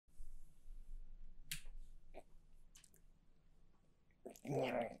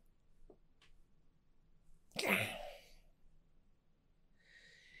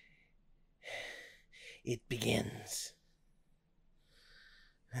It begins.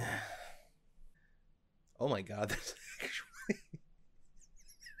 Oh my god,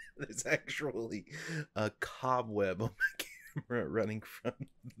 there's actually a cobweb on my camera running from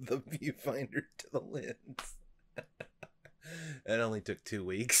the viewfinder to the lens. It only took 2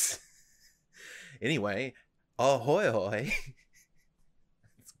 weeks. Anyway, ahoy hoy.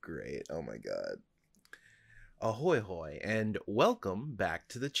 That's great. Oh my god. Ahoy hoy, and welcome back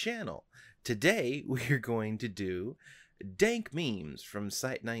to the channel. Today we're going to do dank memes from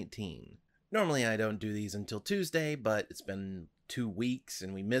Site 19. Normally I don't do these until Tuesday, but it's been 2 weeks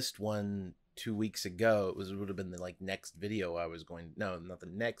and we missed one 2 weeks ago. It would have been the next video I was going, no, not the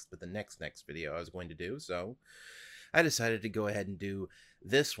next, but the next video I was going to do. So I decided to go ahead and do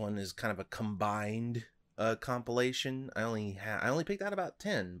this one as kind of a combined compilation. I only picked out about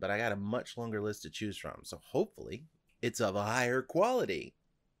 10, but I got a much longer list to choose from. So hopefully it's of a higher quality.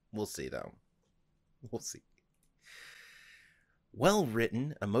 We'll see though. We'll see.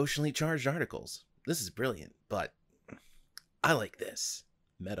 Well-written, emotionally charged articles. This is brilliant, but I like this.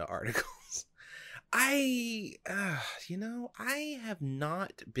 Meta articles. I have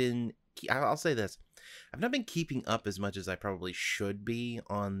not been, I'll say this. I've not been keeping up as much as I probably should be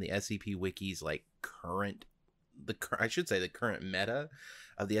on the SCP Wiki's current meta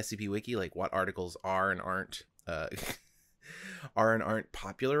of the SCP Wiki, like what articles are and aren't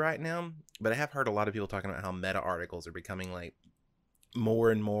popular right now. But I have heard a lot of people talking about how meta articles are becoming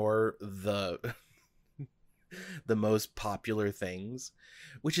more and more the most popular things,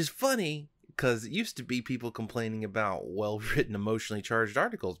 which is funny because it used to be people complaining about well-written, emotionally charged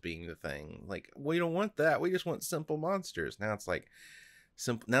articles being the thing. We don't want that. We just want simple monsters. Now it's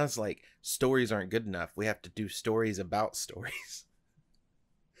stories aren't good enough. We have to do stories about stories.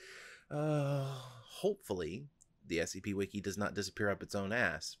 Hopefully the SCP Wiki does not disappear up its own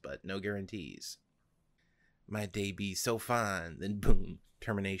ass, but no guarantees. My day be so fine, then boom,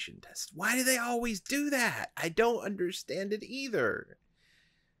 termination test. Why do they always do that? I don't understand it either.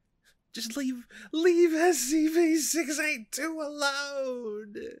 Just leave SCP-682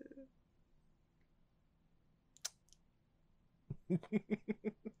 alone.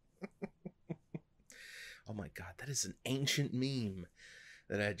 Oh my god, that is an ancient meme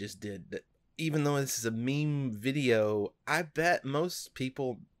that I just did. That even though this is a meme video, I bet most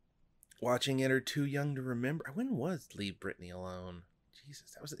people watching it are too young to remember. When was Leave Britney Alone?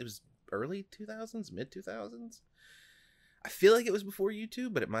 Jesus, it was early 2000s, mid 2000s. I feel like it was before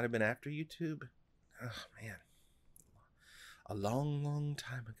YouTube, but it might have been after YouTube. Oh man, a long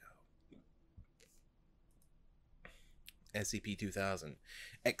time ago. SCP-2000,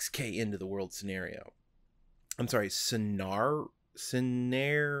 XK into the world scenario. I'm sorry, Scenario?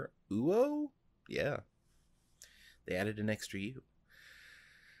 Yeah, they added an extra U.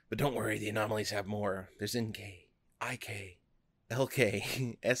 But don't worry, the anomalies have more. There's NK, IK,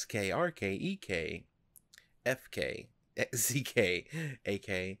 LK, SK, RK, EK, FK, ZK,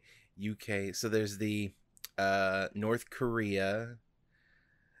 AK, UK. So there's the North Korea.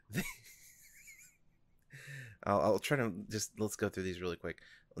 I'll try to let's go through these really quick.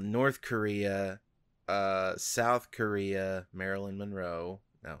 North Korea, South Korea, Marilyn Monroe.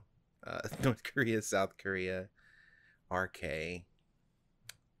 No, North Korea, South Korea, RK.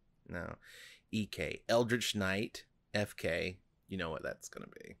 No, EK, Eldritch Knight, FK. You know what that's gonna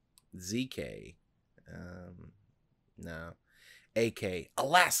be. ZK. No. AK,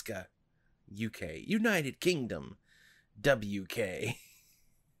 Alaska, UK, United Kingdom, WK.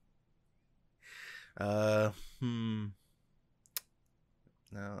 No,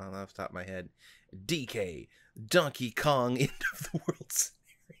 off the top of my head. DK, Donkey Kong, end of the world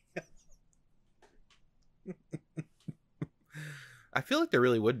scenario. I feel like there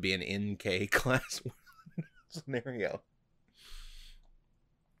really would be an NK class scenario.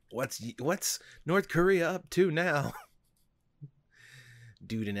 What's North Korea up to now?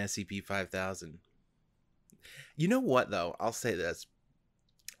 Dude in SCP-5000. You know what, though? I'll say this.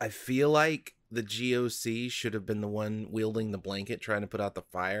 I feel like the GOC should have been the one wielding the blanket trying to put out the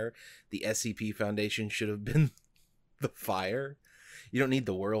fire. The SCP Foundation should have been the fire. You don't need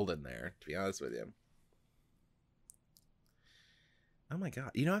the world in there, to be honest with you. Oh my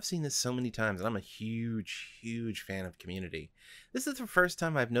god. You know, I've seen this so many times, and I'm a huge fan of Community. This is the first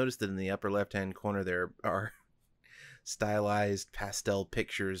time I've noticed that in the upper left-hand corner there are stylized pastel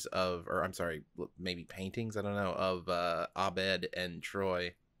pictures of, or I'm sorry, maybe paintings, I don't know, of Abed and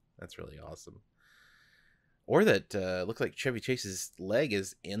Troy. That's really awesome. Or that looks like Chevy Chase's leg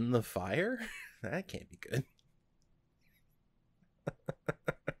is in the fire. That can't be good.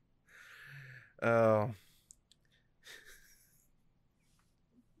 Oh.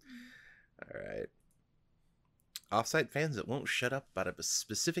 All right. Offsite fans that won't shut up about a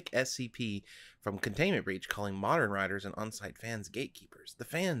specific SCP from Containment Breach calling modern writers and on-site fans gatekeepers. The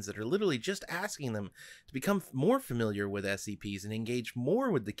fans that are literally just asking them to become more familiar with SCPs and engage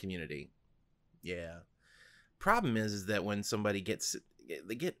more with the community. Yeah. Problem is that when somebody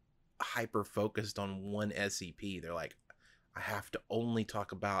they get hyper focused on one SCP, they're like, I have to only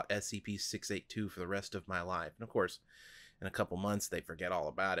talk about SCP-682 for the rest of my life. And of course, in a couple months, they forget all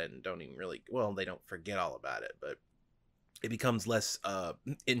about it and don't even really, well, they don't forget all about it, but it becomes less,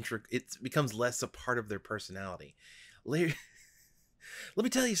 it becomes less a part of their personality. Let me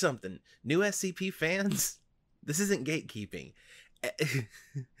tell you something. New SCP fans, this isn't gatekeeping.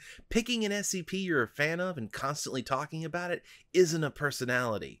 Picking an SCP you're a fan of and constantly talking about it isn't a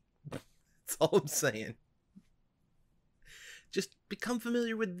personality. That's all I'm saying. Just become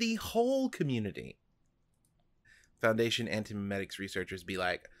familiar with the whole community. Foundation anti-memetics researchers be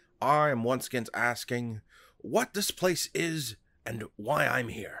like, I am once again asking what this place is and why I'm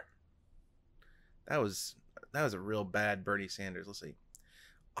here. That was a real bad Bernie Sanders. Let's see.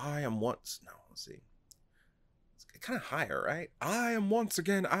 Let's see. It's kind of higher, right? I am once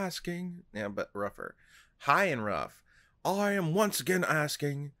again asking. Yeah, but rougher. High and rough. I am once again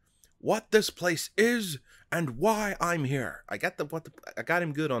asking what this place is and why I'm here. I got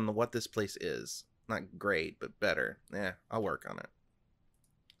him good on the what this place is. Not great, but better. Yeah, I'll work on it.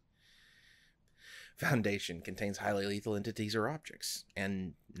 Foundation contains highly lethal entities or objects.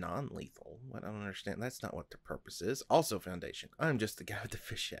 And non-lethal. What? I don't understand. That's not what the purpose is. Also Foundation. I'm just the guy with the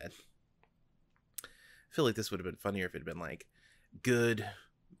fish head. I feel like this would have been funnier if it had been like, good,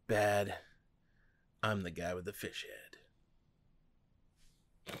 bad, I'm the guy with the fish head.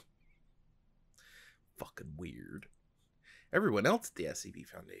 Fucking weird. Everyone else at the SCP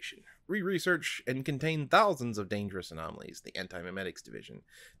Foundation re-research and contain thousands of dangerous anomalies. The Anti-Memetics Division.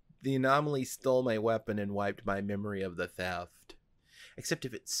 The anomaly stole my weapon and wiped my memory of the theft. Except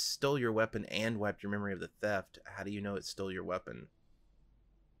if it stole your weapon and wiped your memory of the theft, how do you know it stole your weapon?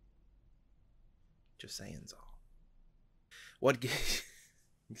 Just saying's all.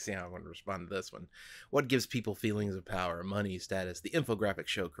 See how I want to respond to this one. What gives people feelings of power, money, status? The infographic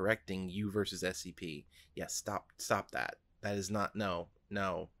show correcting you versus SCP. Yes, stop that. That is not, no.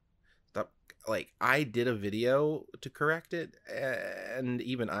 Stop. Like, I did a video to correct it, and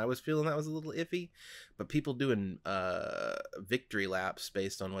even I was feeling that was a little iffy, but people doing victory laps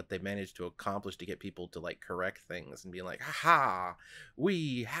based on what they managed to accomplish to get people to, like, correct things and being like, haha,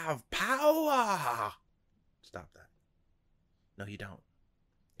 we have power. Stop that. No, you don't.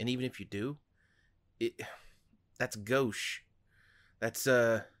 And even if you do, that's gauche. That's,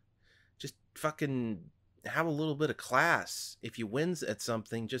 just fucking have a little bit of class. If you win at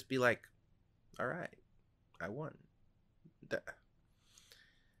something, just be like, all right, I won.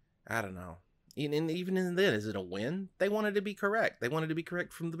 I don't know. And even in then, is it a win? They wanted to be correct. They wanted to be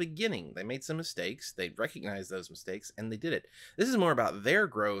correct from the beginning. They made some mistakes. They recognized those mistakes, and they did it. This is more about their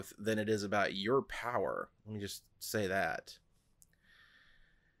growth than it is about your power. Let me just say that.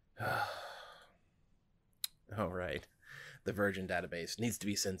 All right. The Virgin database needs to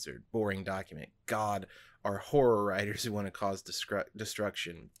be censored. Boring document. God, are horror writers who want to cause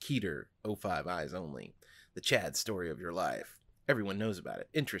destruction. Keter, 05 eyes only. The Chad story of your life. Everyone knows about it.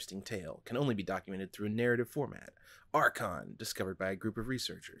 Interesting tale. Can only be documented through a narrative format. Archon, discovered by a group of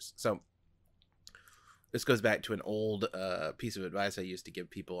researchers. So, this goes back to an old piece of advice I used to give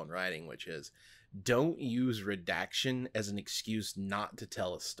people on writing, which is, don't use redaction as an excuse not to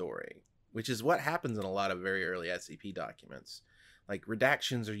tell a story. Which is what happens in a lot of very early SCP documents. Like,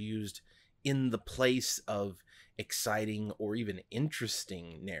 redactions are used in the place of exciting or even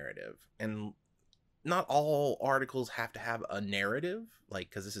interesting narrative. And not all articles have to have a narrative, like,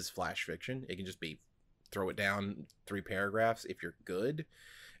 because this is flash fiction. It can just be throw it down 3 paragraphs if you're good,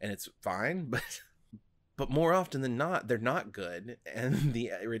 and it's fine, but more often than not, they're not good, and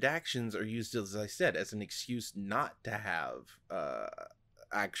the redactions are used, as I said, as an excuse not to have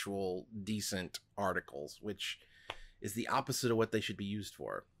actual decent articles, which is the opposite of what they should be used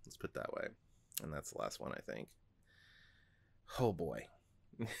for. Let's put it that way. And that's the last one, I think. Oh boy.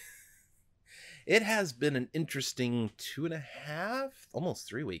 It has been an interesting 2.5, almost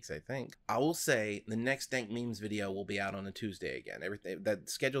 3 weeks, I think. I will say the next Dank Memes video will be out on a Tuesday again. Everything, that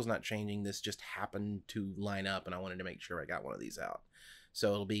schedule's not changing. This just happened to line up, and I wanted to make sure I got one of these out.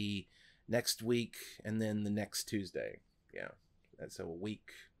 So it'll be next week and then the next Tuesday. Yeah. So a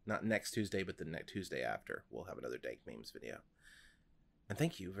week, not next Tuesday, but the next Tuesday after, we'll have another Dank Memes video. And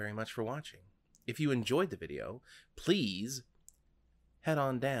thank you very much for watching. If you enjoyed the video, please head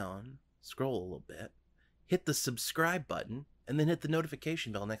on down, scroll a little bit, hit the subscribe button, and then hit the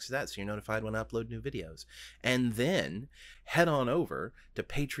notification bell next to that so you're notified when I upload new videos. And then head on over to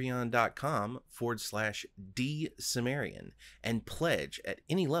patreon.com/DCimmerian and pledge at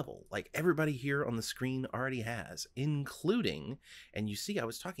any level, like everybody here on the screen already has, including, and you see I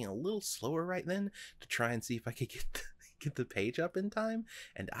was talking a little slower right then to try and see if I could get the page up in time,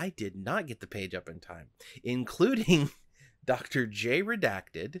 and I did not get the page up in time, including Dr. J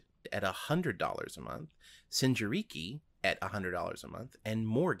Redacted at $100 a month, Sinjariki at $100 a month, and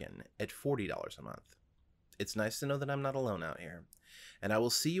Morgan at $40 a month. It's nice to know that I'm not alone out here. And I will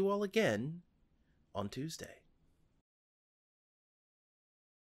see you all again on Tuesday.